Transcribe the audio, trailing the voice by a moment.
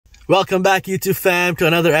Welcome back, YouTube fam, to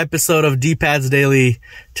another episode of DPAD's Daily.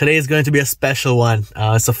 Today is going to be a special one.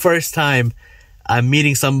 It's the first time I'm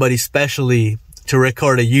meeting somebody specially to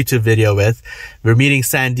record a YouTube video with. We're meeting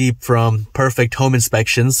Sandeep from Perfect Home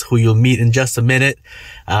Inspections, who you'll meet in just a minute.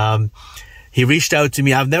 He reached out to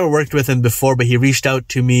me. I've never worked with him before, but he reached out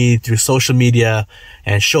to me through social media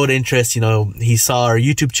and showed interest. You know, he saw our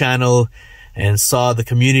YouTube channel and saw the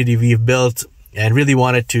community we've built and really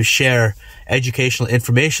wanted to share educational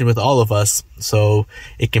information with all of us so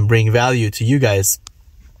it can bring value to you guys.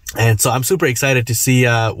 And so I'm super excited to see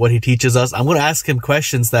what he teaches us. I'm going to ask him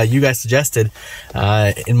questions that you guys suggested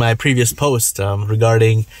in my previous post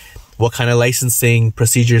regarding what kind of licensing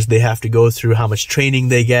procedures they have to go through, how much training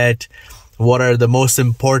they get, what are the most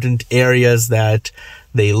important areas that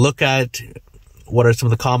they look at, what are some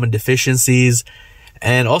of the common deficiencies,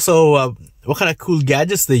 and also what kind of cool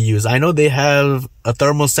gadgets they use. I know they have a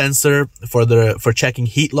thermal sensor for checking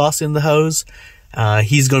heat loss in the house.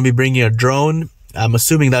 He's going to be bringing a drone. I'm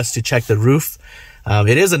assuming that's to check the roof.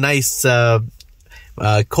 It is a nice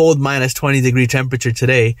cold minus 20 degree temperature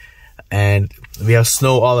today, and we have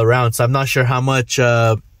snow all around, so I'm not sure how much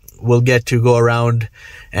we'll get to go around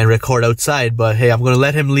and record outside, but hey, I'm going to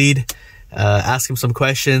let him lead, ask him some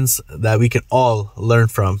questions that we can all learn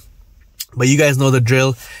from. But you guys know the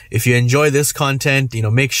drill. If you enjoy this content,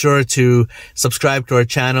 make sure to subscribe to our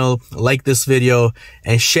channel, like this video,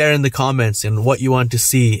 and share in the comments in what you want to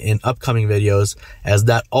see in upcoming videos, as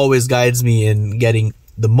that always guides me in getting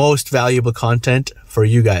the most valuable content for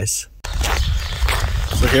you guys.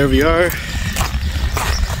 So here we are.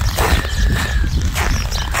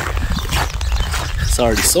 It's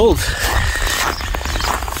already sold.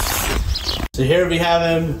 So here we have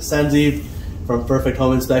him, Sandeep from Perfect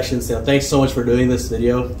Home Inspections. Thanks so much for doing this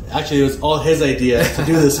video. Actually, it was all his idea to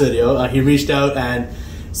do this video. He reached out and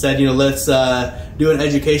said, let's do an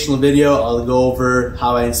educational video. I'll go over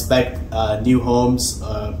how I inspect new homes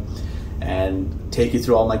and take you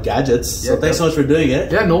through all my gadgets. Yeah, so thanks so much for doing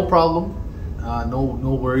it. Yeah, no problem. No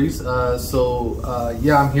worries.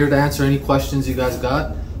 Yeah, I'm here to answer any questions you guys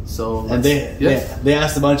got. And they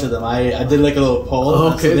asked a bunch of them. I did like a little poll.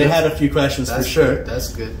 Okay, so they had a few questions for sure. Good.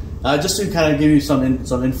 That's good. Just to kind of give you some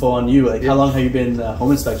info on you, like how long have you been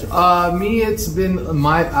home inspector for? Me, it's been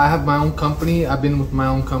I have my own company. I've been with my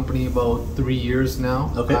own company about 3 years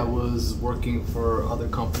now. Okay. I was working for other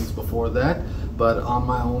companies before that, but on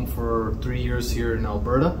my own for 3 years here in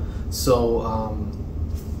Alberta. So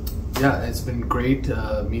yeah, it's been great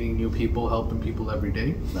meeting new people, helping people every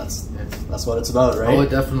day. That's what it's about, right? Oh,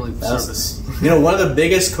 definitely. Service. One of the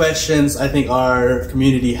biggest questions I think our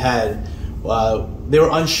community had, they were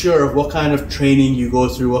unsure of what kind of training you go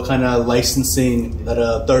through, what kind of licensing that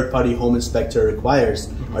a third-party home inspector requires.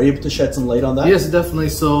 Mm-hmm. Are you able to shed some light on that? Yes, definitely.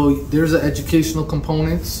 So there's an educational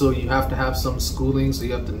component, so you have to have some schooling, so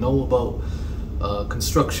you have to know about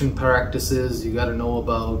construction practices, you got to know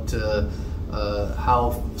about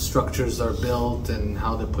how structures are built and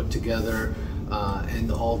how they're put together,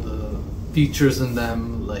 and all the features in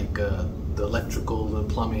them, like the electrical, the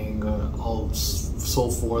plumbing, all so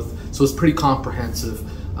forth. So it's pretty comprehensive.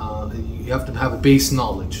 You have to have a base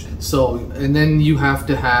knowledge. So, and then you have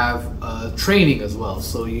to have training as well.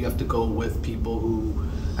 So you have to go with people who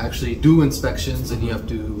actually do inspections, and you have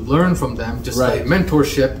to learn from them, just like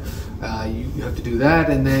mentorship. You have to do that,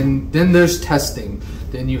 and then there's testing.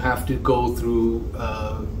 Then you have to go through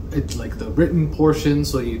it's like the written portion,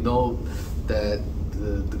 so you know that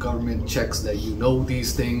the government checks that you know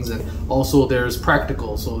these things. And also there's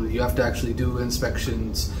practical, so you have to actually do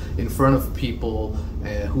inspections in front of people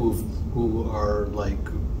who are like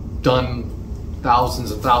done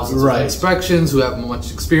thousands and thousands of inspections, who have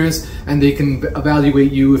much experience, and they can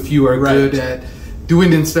evaluate you if you are good at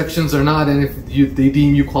doing inspections or not, and if they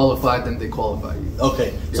deem you qualified, then they qualify you.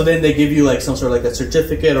 Okay, so then they give you like some sort of like a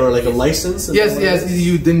certificate or like a license? Yes.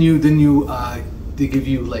 They give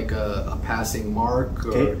you like a passing mark,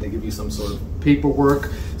 or they give you some sort of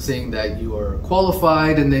paperwork saying that you are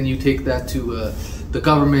qualified, and then you take that to the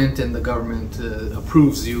government, and the government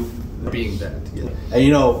approves you being that. Yeah. And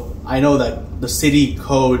I know that the city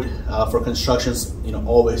code for constructions,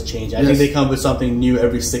 always change. I think they come with something new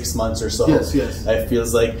every 6 months or so. Yes. It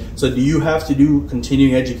feels like. So do you have to do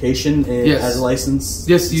continuing education as a license?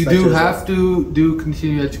 Yes, you do have to do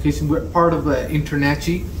continuing education. We're part of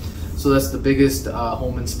InterNACHI. So that's the biggest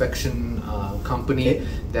home inspection company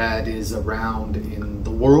that is around in the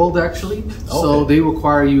world, actually. So they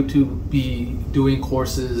require you to be doing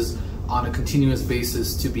courses on a continuous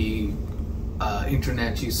basis to be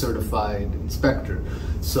InterNACHI certified inspector.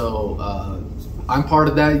 So I'm part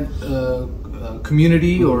of that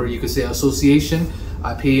community, or you could say association.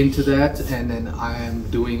 I pay into that, and then I am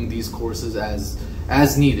doing these courses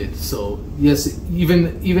as needed. So yes,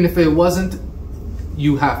 even if it wasn't,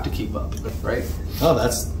 you have to keep up, right? Oh,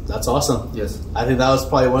 that's awesome. Yes. I think that was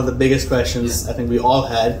probably one of the biggest questions I think we all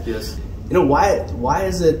had. Yes. You know, why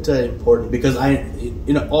is it important? Because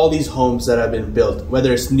all these homes that have been built,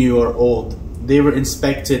 whether it's new or old, they were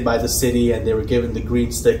inspected by the city and they were given the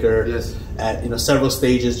green sticker at several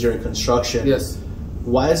stages during construction. Yes.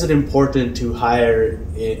 Why is it important to hire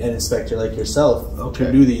an inspector like yourself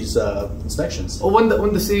to do these inspections? Well,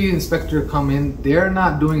 when the city inspector come in, they're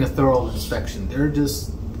not doing a thorough inspection. They're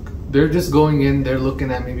just going in. They're looking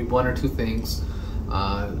at maybe one or two things.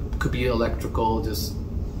 Could be electrical,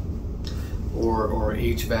 or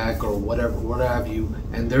HVAC or whatever, what have you,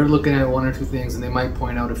 and they're looking at one or two things, and they might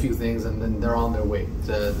point out a few things, and then they're on their way.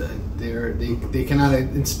 They cannot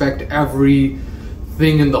inspect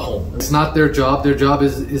everything in the home. It's not their job. Their job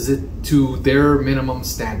is it to their minimum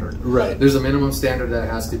standard. Right. There's a minimum standard that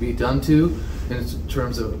has to be done to in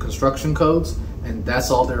terms of construction codes, and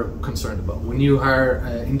that's all they're concerned about. When you hire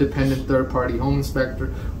an independent third-party home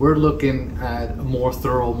inspector, we're looking at a more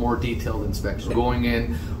thorough, more detailed inspection. Going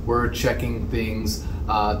in, we're checking things.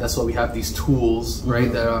 That's why we have these tools,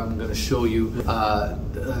 right, that I'm going to show you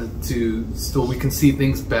so we can see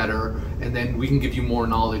things better, and then we can give you more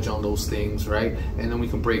knowledge on those things, right? And then we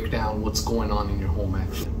can break down what's going on in your home,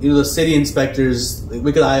 actually. The city inspectors,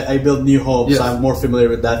 because I build new homes, so I'm more familiar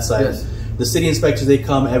with that side. Yes. The city inspectors, they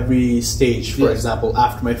come every stage. For example,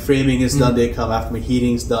 after my framing is done, they come. After my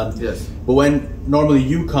heating's done. Yes. But when normally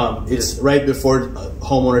you come, it's right before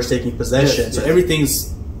homeowners taking possession. So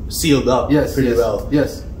everything's sealed up pretty well.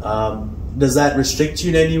 Yes. Does that restrict you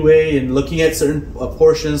in any way in looking at certain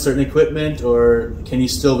portions, certain equipment, or can you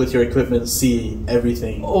still, with your equipment, see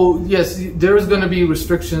everything? Oh yes, there's going to be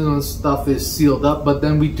restrictions on stuff is sealed up, but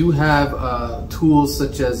then we do have tools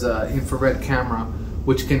such as infrared camera,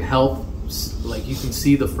 which can help. Like you can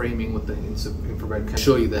see the framing with the infrared camera. I'll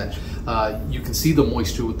show you that. You can see the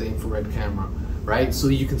moisture with the infrared camera, right? So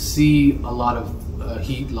you can see a lot of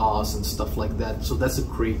heat loss and stuff like that. So that's a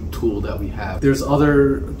great tool that we have. There's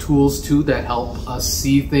other tools too that help us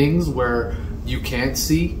see things where you can't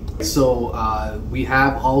see. So we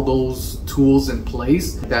have all those tools in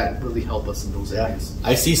place that really help us in those areas.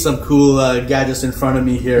 I see some cool gadgets in front of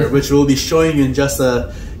me here, which we'll be showing you in just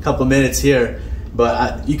a couple minutes here.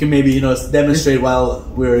 But you can maybe demonstrate while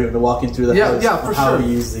we're walking through the house how we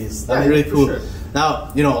use these. That'd be really cool. Sure.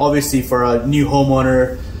 Now, obviously for a new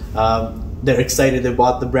homeowner, they're excited they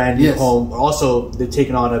bought the brand new home. Also, they're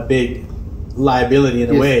taking on a big liability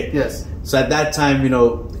in a way. Yes. So at that time,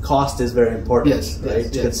 the cost is very important,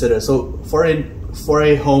 right, to consider. So for a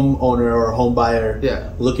homeowner or a home buyer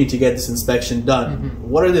looking to get this inspection done,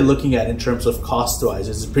 what are they looking at in terms of cost-wise?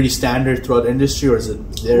 Is it pretty standard throughout the industry, or is it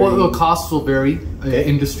very... Well, the costs will vary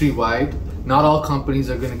industry-wide. Not all companies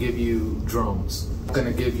are going to give you drones. They're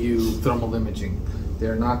going to give you thermal imaging.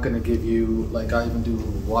 They're not going to give you, like I even do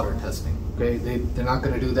water testing. Okay, they're not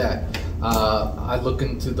going to do that. I look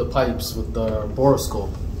into the pipes with the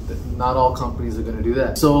boroscope. Not all companies are going to do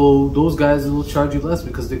that. So those guys will charge you less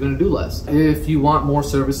because they're going to do less. If you want more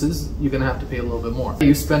services, you're going to have to pay a little bit more.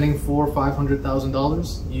 You're spending $400,000 or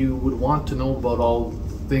 $500,000. You would want to know about all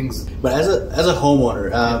things. But as a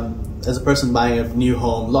homeowner, as a person buying a new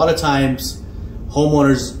home, a lot of times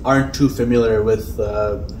homeowners aren't too familiar with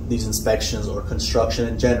these inspections or construction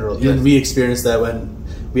in general. Even we experience that when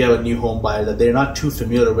we have a new home buyer, that they're not too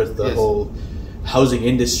familiar with the whole housing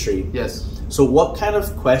industry. Yes. So what kind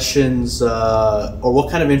of questions or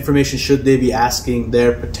what kind of information should they be asking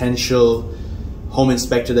their potential home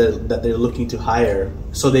inspector that they're looking to hire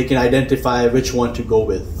so they can identify which one to go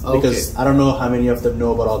with? Because I don't know how many of them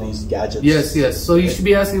know about all these gadgets. Yes. So you should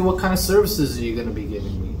be asking, what kind of services are you going to be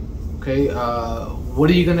giving me? Okay. What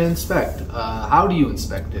are you going to inspect? How do you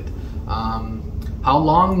inspect it? How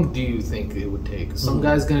long do you think it would take? Some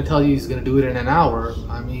guy's going to tell you he's going to do it in an hour.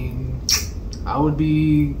 I mean, I would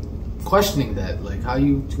be questioning that. Like, how are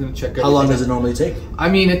you going to check everything? How long does it normally take? I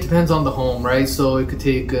mean, it depends on the home, right? So it could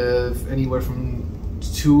take anywhere from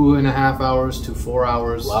 2.5 hours to 4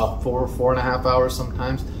 hours. Wow. 4.5 hours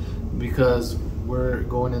sometimes, because we're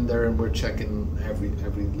going in there and we're checking every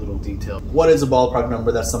little detail. What is a ballpark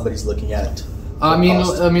number that somebody's looking at? I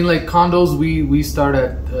mean, like condos, we start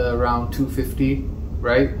at around $250,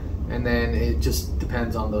 right? And then it just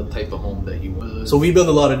depends on the type of home that you want. So we build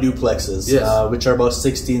a lot of duplexes, which are about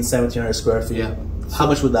 1,700 square feet. Yeah. How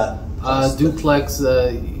much would that cost? Duplex,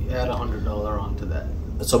 add $100 onto that.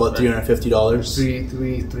 So about $350?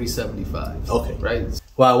 $375. Okay. Right.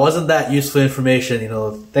 Wow, wasn't that useful information? You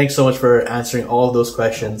know, thanks so much for answering all of those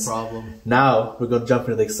questions. No problem. Now we're going to jump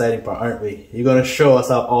into the exciting part, aren't we? You're going to show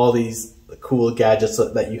us out all these cool gadgets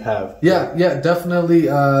that you have. Yeah, definitely.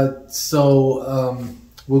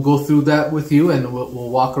 We'll go through that with you, and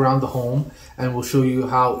we'll walk around the home, and we'll show you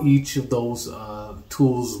how each of those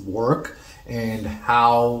tools work, and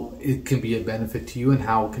how it can be a benefit to you, and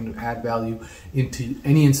how it can add value into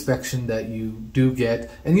any inspection that you do get.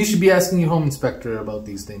 And you should be asking your home inspector about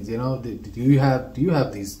these things. You know, do you have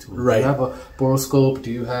these tools? Right. Do you have a boroscope?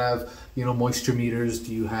 Do you have, you know, moisture meters?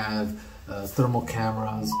 Do you have thermal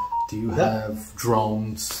cameras? Do you have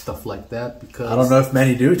drones, stuff like that? Because I don't know if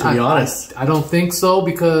many do, to be honest. I don't think so,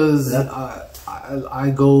 because I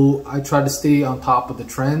try to stay on top of the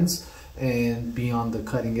trends and be on the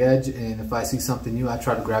cutting edge. And if I see something new, I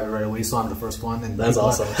try to grab it right away, so I'm the first one. And that's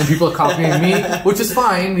awesome. And people are copying me, which is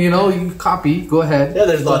fine. You know, you copy, go ahead. Yeah,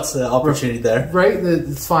 there's lots of opportunity there. Right,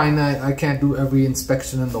 it's fine. I can't do every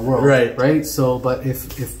inspection in the world. Right. Right. So, but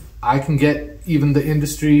if I can get even the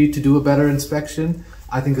industry to do a better inspection,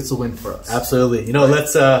 I think it's a win for us. Absolutely. You know,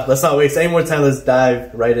 let's not waste any more time. Let's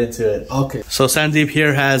dive right into it. Okay. So Sandeep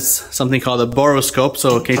here has something called a boroscope.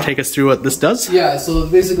 So can you take us through what this does? Yeah. So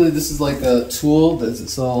basically, this is like a tool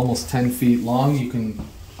that's almost 10 feet long. You can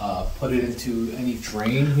put it into any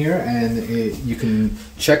drain here, and you can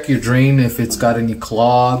check your drain if it's got any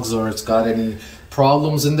clogs or it's got any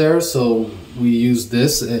problems in there. So we use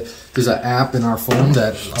this. There's an app in our phone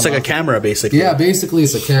that it's like a camera, basically. Yeah, basically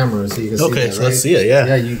it's a camera, so you can see okay, that, so right? let's see it. Yeah.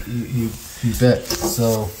 Yeah, you bet.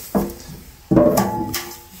 So you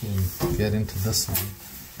can get into this one.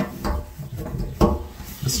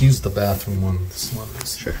 Let's use the bathroom one. This one.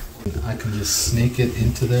 Sure. I can just snake it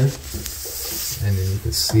into there, and then you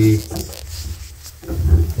can see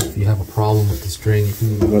if you have a problem with this drain. You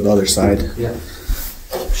can go to the other side. Yeah.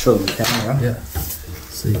 Show the camera. Yeah.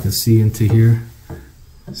 So you can see into here.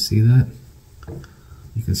 See that?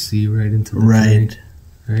 You can see right into the drain.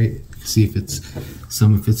 Right? You can see if it's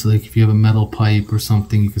like if you have a metal pipe or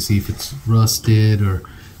something, you can see if it's rusted or if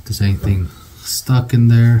there's anything stuck in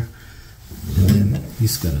there. And then you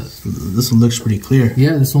just gotta. This one looks pretty clear.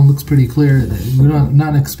 Yeah, this one looks pretty clear. We're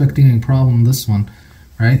not expecting any problem with this one,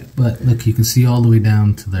 right? But look, you can see all the way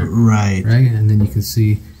down to there. Right. Right? And then you can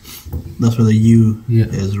see. That's where the U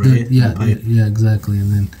is, right? Yeah, exactly.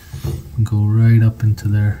 And then go right up into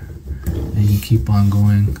there, and you can keep on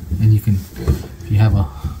going. And you can, if you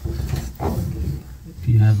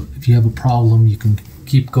have a problem, you can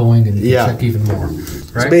keep going and check even more.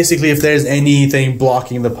 Right? So basically, if there's anything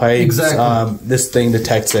blocking the pipes, exactly. This thing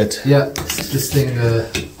detects it. Yeah, this thing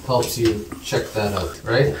helps you check that out,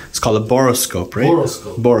 right? It's called a boroscope, right?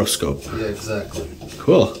 Boroscope. Yeah, exactly.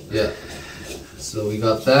 Cool. Yeah. So we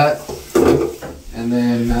got that, and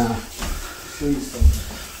then show you some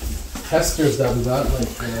testers that we got.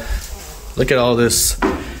 Look at all this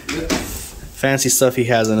fancy stuff he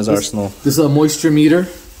has in his arsenal. This is a moisture meter.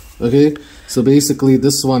 Okay, so basically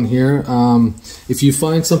this one here, if you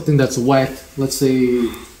find something that's wet, let's say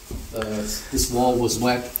this wall was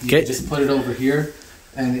wet, you can just put it over here,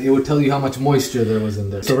 and it would tell you how much moisture there was in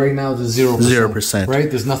there. So right now there's 0%. 0%. Right,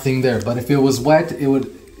 there's nothing there. But if it was wet, it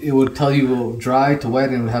would tell you dry to wet,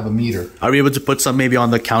 and it would have a meter. Are we able to put some maybe on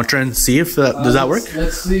the counter and see if does that work?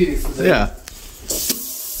 Let's see. Yeah.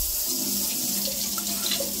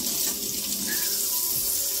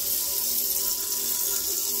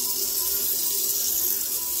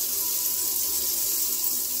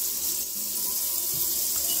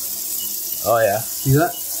 Oh yeah. See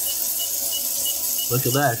that? Look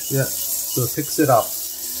at that. Yeah. So it picks it up.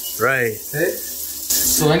 Right. Okay.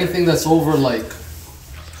 So anything that's over like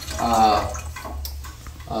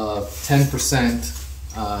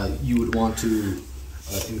 10%, you would want to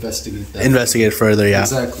investigate that. Investigate further, yeah.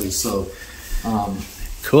 Exactly. So,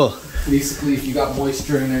 cool. Basically, if you got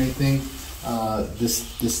moisture in anything,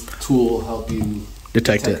 this tool will help you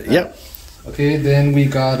detect it. That. Yep. Okay. Then we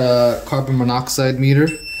got a carbon monoxide meter.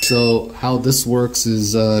 So how this works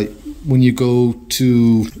is when you go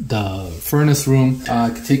to the furnace room,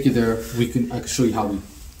 I can take you there. I can show you how we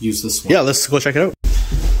use this one. Yeah, let's go check it out.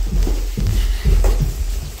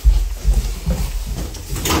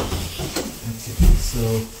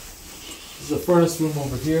 There's a furnace room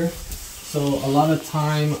over here. So a lot of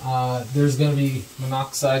time there's going to be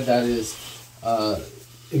monoxide that is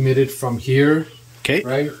emitted from here,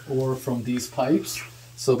 right, or from these pipes.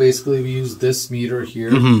 So basically we use this meter here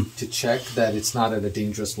to check that it's not at a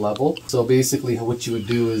dangerous level. So basically what you would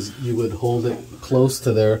do is you would hold it close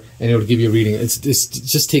to there and it would give you a reading. It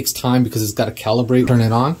just takes time because it's got to calibrate, turn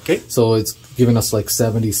it on. Okay. So it's giving us like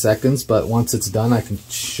 70 seconds, but once it's done I can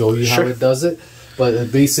show you how it does it. But the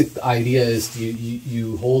basic idea is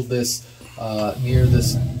you hold this near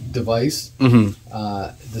this device,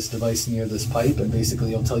 this device near this pipe, and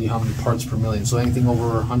basically it'll tell you how many parts per million. So anything over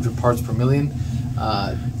 100 parts per million,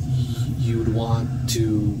 you would want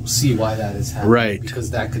to see why that is happening, right?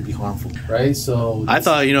 Because that could be harmful, right? So I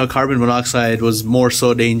thought, you know, carbon monoxide was more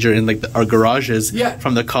so danger in like our garages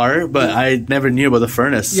from the car, but I never knew about the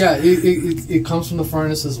furnace. Yeah, it comes from the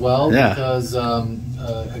furnace as well, because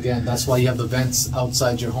again, that's why you have the vents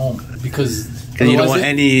outside your home, because you don't want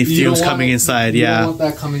any fumes coming inside. You don't want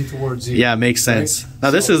that coming towards you. Yeah, makes sense. Right?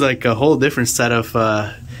 Now this is like a whole different set of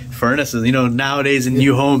furnaces. You know, nowadays in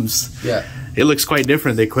new homes, it looks quite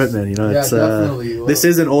different, the equipment, you know. It's, definitely. Well, this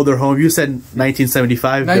is an older home. You said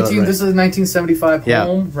 1975 built, right? This is a 1975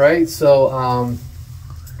 home, right? So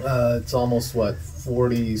it's almost, what,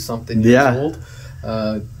 40-something years old.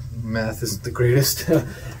 Math isn't the greatest.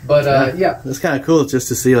 But, It's kind of cool just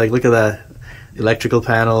to see, like, look at that electrical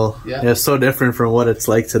panel. Yeah. It's so different from what it's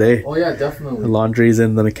like today. Oh, yeah, definitely. The laundry's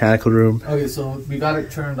in the mechanical room. Okay, so we got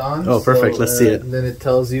it turned on. Oh, perfect. Let's see it. And then it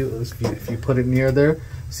tells you, if you put it near there,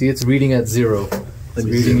 see, it's reading at 0. It's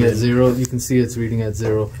reading at 0. You can see it's reading at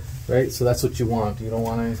 0, right? So that's what you want. You don't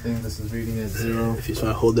want anything. This is reading at 0. If you just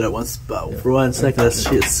want to hold it at once, for 1 second,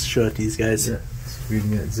 let's show it to these guys. Yeah, it's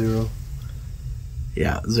reading at 0.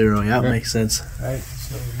 Yeah, 0. Yeah, makes sense. All right,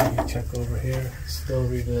 so you check over here. Still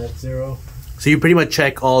reading at 0. So you pretty much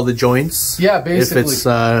check all the joints. Yeah, basically. If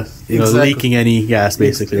it's you know, leaking any gas,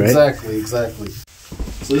 basically, right? Exactly.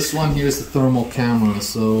 So this one here is the thermal camera.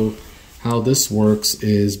 So how this works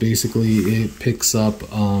is basically it picks up,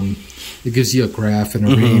 it gives you a graph and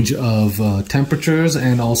a range of temperatures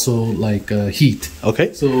and also like heat.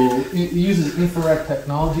 Okay. So it uses infrared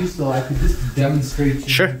technology, so I could just demonstrate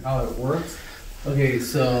to you how it works. Okay,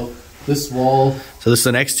 so this wall. So this is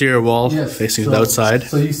an exterior wall facing the outside.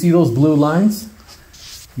 So you see those blue lines?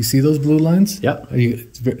 You see those blue lines? Yep. You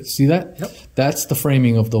see that? Yep. That's the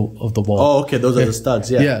framing of the wall. Oh, okay. Those are the studs.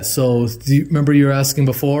 Yeah. Yeah. So do you remember you were asking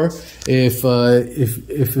before if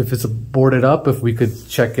it's boarded up, if we could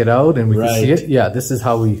check it out and we could see it? Yeah. This is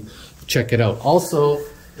how we check it out. Also,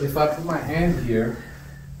 if I put my hand here,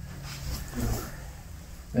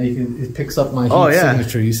 now it picks up my heat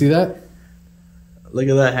signature. You see that? Look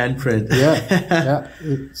at that handprint.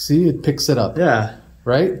 See, it picks it up. Yeah.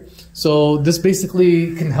 Right? So this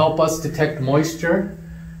basically can help us detect moisture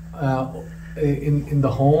in the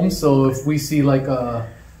home. So if we see like a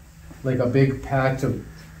big patch of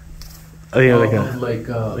like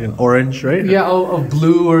an orange, right? Yeah, of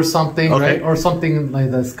blue or something, right? Or something like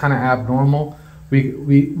that's kind of abnormal.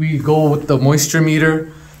 We go with the moisture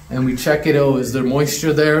meter and we check it. Oh, is there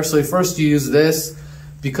moisture there? So first you use this,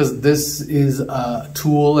 because this is a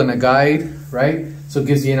tool and a guide, right? So it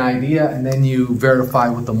gives you an idea, and then you verify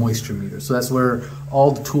with the moisture meter. So that's where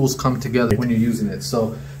all the tools come together when you're using it.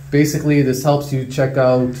 So basically this helps you check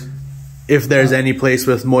out if there's any place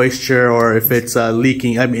with moisture, or if it's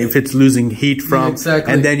leaking, I mean, if it's losing heat from,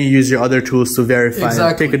 and then you use your other tools to verify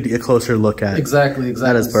and take a closer look at it. Exactly.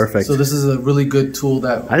 That is perfect. So this is a really good tool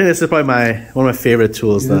that... I think this is probably one of my favorite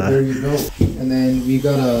tools. There you go. And then we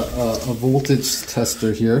got a voltage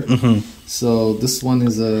tester here. So this one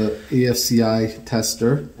is a AFCI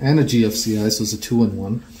tester and a GFCI, so it's a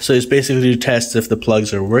 2-in-1. So it's basically to test if the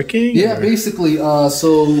plugs are working? Yeah, basically.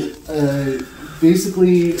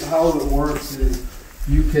 Basically, how it works is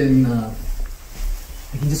you can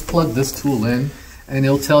just plug this tool in, and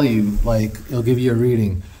it'll tell you, like, it'll give you a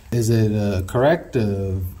reading. Is it correct?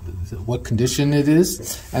 What condition it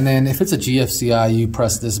is? And then if it's a GFCI, you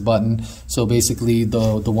press this button. So basically,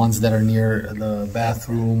 the ones that are near the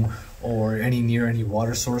bathroom or near any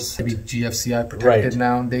water source, maybe GFCI protected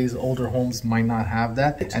nowadays. Older homes might not have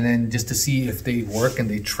that. And then just to see if they work and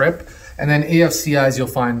they trip. And then AFCIs you'll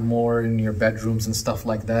find more in your bedrooms and stuff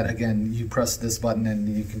like that. Again, you press this button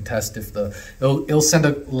and you can test if it'll send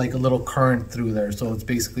a little current through there. So it's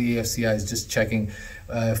basically AFCI is just checking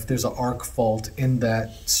if there's an arc fault in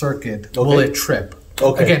that circuit, will it trip?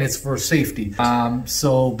 Again, it's for safety.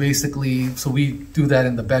 So basically, we do that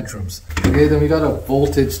in the bedrooms. Okay, then we got a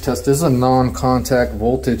voltage test. This is a non-contact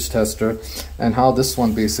voltage tester. And how this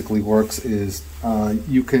one basically works is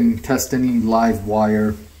you can test any live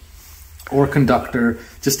wire or conductor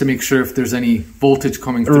just to make sure if there's any voltage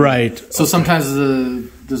coming through. Right. So sometimes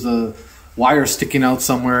there's a wire sticking out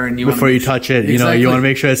somewhere, and before you touch it, you know, you want to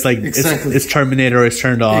make sure it's like it's terminated or it's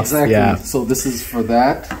turned off. Exactly. Yeah. So this is for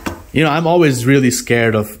that. You know, I'm always really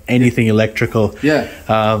scared of anything electrical. Yeah.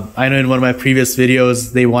 I know in one of my previous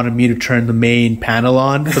videos, they wanted me to turn the main panel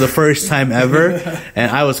on for the first time ever. And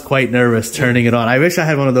I was quite nervous turning it on. I wish I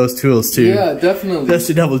had one of those tools too. Yeah, definitely. Just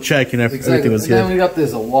to double check, you know, if everything was and good. then we got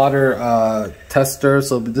this water tester.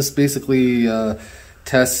 So this basically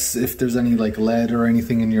tests if there's any like lead or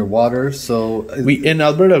anything in your water. So in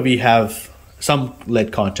Alberta, we have some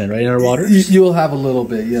lead content, right, in our water? You'll have a little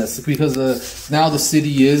bit, yes, because now the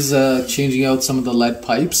city is changing out some of the lead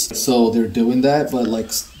pipes, so they're doing that. But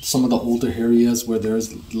like some of the older areas where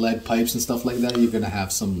there's lead pipes and stuff like that, you're gonna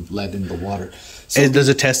have some lead in the water. So does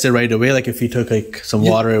it test it right away? Like if you took like some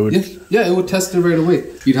water, it would. Yeah, it would test it right away.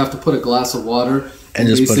 You'd have to put a glass of water, and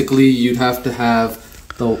basically you'd have to have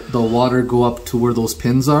the water go up to where those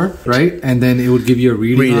pins are, right? And then it would give you a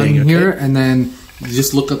reading on here, and then you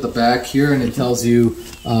just look at the back here, and it tells you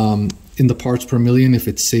in the parts per million if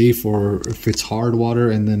it's safe or if it's hard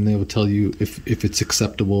water, and then they will tell you if it's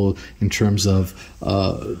acceptable in terms of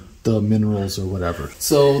the minerals or whatever.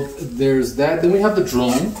 So there's that. Then we have the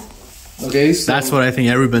drone. Okay, so that's what I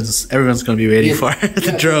think everyone's going to be waiting for,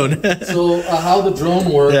 the drone. So how the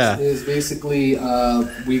drone works is basically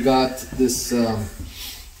we got this.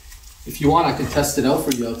 If you want, I can test it out for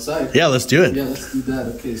you outside. Yeah, let's do it. Yeah, let's do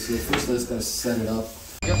that. Okay, so first let's gotta set it up.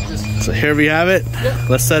 So here we have it. Yep.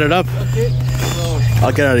 Let's set it up. Okay. So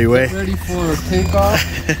I'll get out of your way. Ready for takeoff.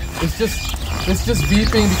 It's just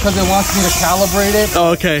beeping because it wants me to calibrate it.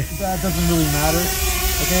 Oh, okay. That doesn't really matter.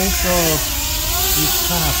 Okay, so you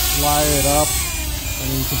kind of fly it up, and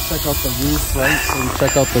you can check out the roof, right? So you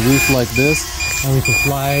check out the roof like this, and we can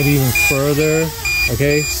fly it even further.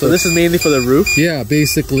 Okay, so this is mainly for the roof. Yeah,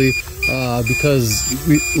 basically, because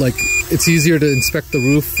it's easier to inspect the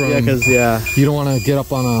roof from. Yeah, you don't want to get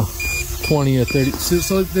up on a 20 or 30.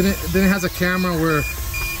 So then it has a camera where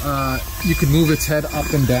you can move its head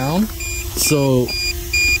up and down, so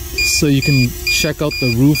you can check out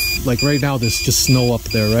the roof. Like right now, there's just snow up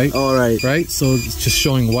there, right? All right. Right. So it's just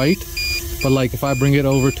showing white, but like if I bring it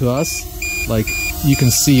over to us, like you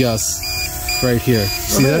can see us right here.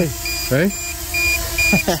 See that? Right.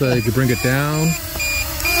 So you can bring it down,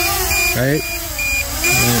 right?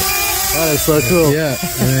 That is so cool. Yeah,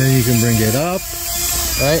 and then you can bring it up,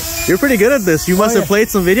 right? You're pretty good at this. You must have played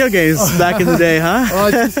some video games back in the day,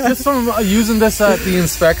 huh? Just from using this at the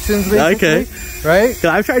inspections, basically. Okay. Right?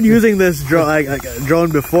 I've tried using this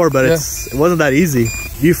drone before, but it wasn't that easy.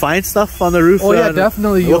 Do you find stuff on the roof? Oh yeah,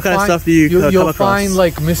 definitely. What kind of stuff do you come across? You'll find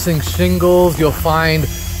like missing shingles. You'll find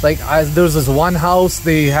like there was this one house,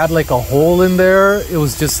 they had like a hole in there. It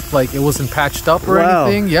was just like it wasn't patched up or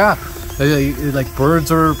anything. Yeah. Like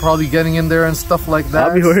birds are probably getting in there and stuff like that.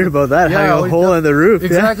 I'll be worried about that, having a hole in the roof.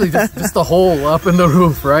 Exactly, just a hole up in the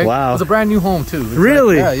roof, right? Wow. It was a brand new home too.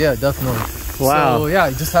 Really? Yeah, definitely. Wow. So yeah,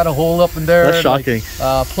 it just had a hole up in there. That's shocking.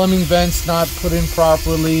 Like, plumbing vents not put in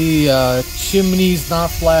properly, chimneys not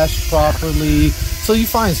flashed properly. So you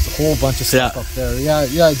find a whole bunch of stuff up there.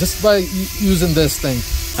 Yeah, just by using this thing.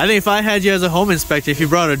 I think if I had you as a home inspector, if you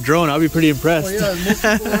brought a drone, I'd be pretty impressed. Oh yeah, most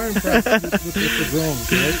people are impressed with the drones,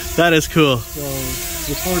 right? That is cool. So,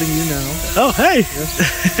 recording you now. Oh, hey!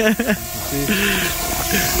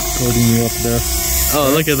 Recording you up there.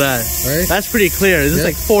 Oh, look at that. Right? That's pretty clear. Is this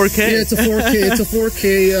like 4K? Yeah, it's a 4K. It's a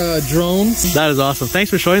 4K drone. That is awesome. Thanks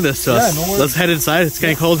for showing this to us. No worries. Let's head inside. It's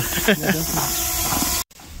getting cold.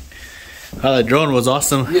 Oh, that drone was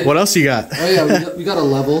awesome. Yeah. What else you got? Oh yeah, we got a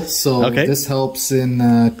level. So this helps in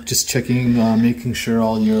just checking, making sure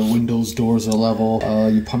all your windows, doors are level.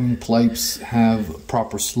 Your plumbing pipes have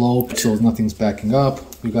proper slope, so nothing's backing up.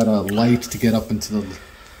 We got a light to get up into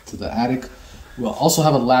the attic. We'll also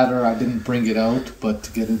have a ladder. I didn't bring it out, but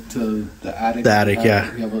to get into the attic. The attic,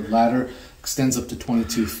 yeah. We have a ladder, extends up to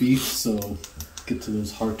 22 feet, so get to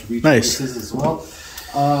those hard to reach places as well.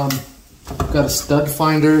 We've got a stud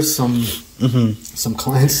finder. Some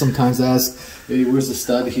clients sometimes ask, "Hey, where's the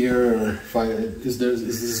stud here? Or is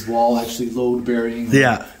this wall actually load bearing?"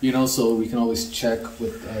 Yeah. You know, so we can always check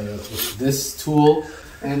with this tool.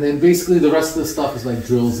 And then basically the rest of the stuff is like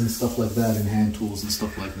drills and stuff like that, and hand tools and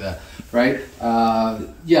stuff like that, right?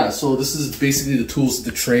 Yeah. So this is basically the tools of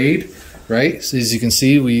the trade, right? So as you can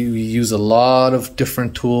see, we use a lot of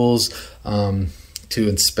different tools to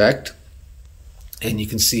inspect. And you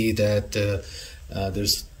can see that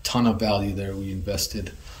there's a ton of value there. We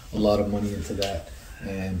invested a lot of money into that,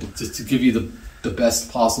 and just to give you the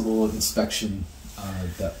best possible inspection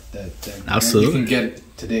that absolutely you can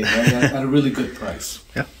get today, right? at a really good price.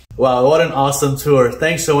 Yeah. Wow, what an awesome tour!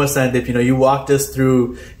 Thanks so much, Sandip. You know, you walked us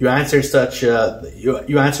through. You answered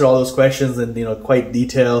you answered all those questions in quite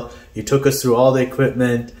detail. You took us through all the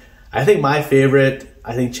equipment. I think my favorite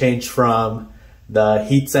I think, changed from the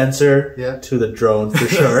heat sensor to the drone for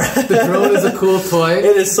sure. The drone is a cool toy.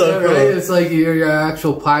 It is so cool. Right? It's like you're your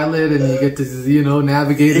actual pilot and you get to, you know,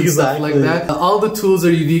 navigate and stuff like that. All the tools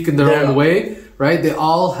are unique in their own way, right? They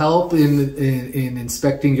all help in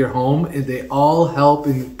inspecting your home, and they all help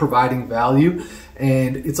in providing value.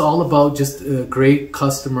 And it's all about just a great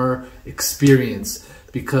customer experience,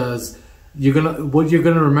 because what you're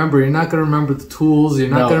gonna remember, you're not gonna remember the tools, you're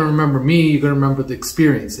not gonna remember me, you're gonna remember the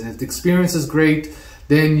experience. And if the experience is great,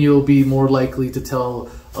 then you'll be more likely to tell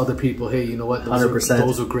other people, hey, you know what,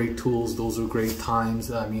 those are great tools, those are great times.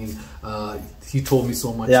 I mean, he told me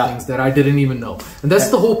so much things that I didn't even know. And that's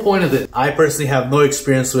the whole point of it. I personally have no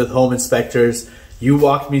experience with home inspectors. You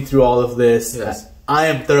walked me through all of this. Yes. I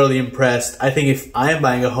am thoroughly impressed. I think if I am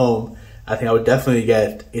buying a home, I think I would definitely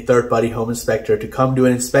get a third-party home inspector to come do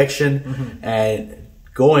an inspection and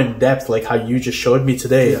go in depth like how you just showed me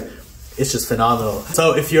today. It's just phenomenal.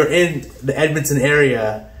 So if you're in the Edmonton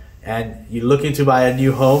area and you're looking to buy a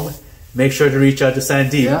new home, make sure to reach out to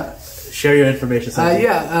Sandeep. Share your information,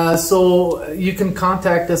 Sandeep. So you can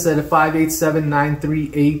contact us at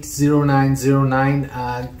 587-938-0909. You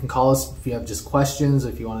can call us if you have just questions,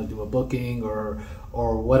 if you want to do a booking or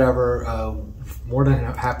whatever. More than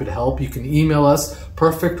happy to help. You can email us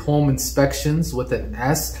perfecthomeinspections with an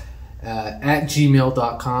S at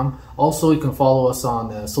gmail.com. Also, you can follow us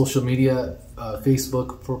on social media,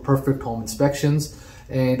 Facebook for Perfect Home Inspections,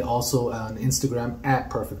 and also on Instagram at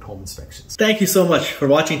Perfect Home Inspections. Thank you so much for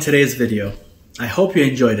watching today's video. I hope you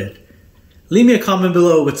enjoyed it. Leave me a comment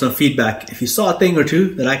below with some feedback if you saw a thing or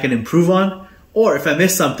two that I can improve on, or if I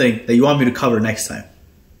missed something that you want me to cover next time.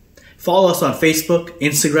 Follow us on Facebook,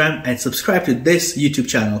 Instagram, and subscribe to this YouTube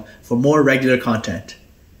channel for more regular content.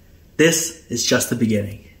 This is just the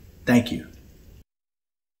beginning. Thank you.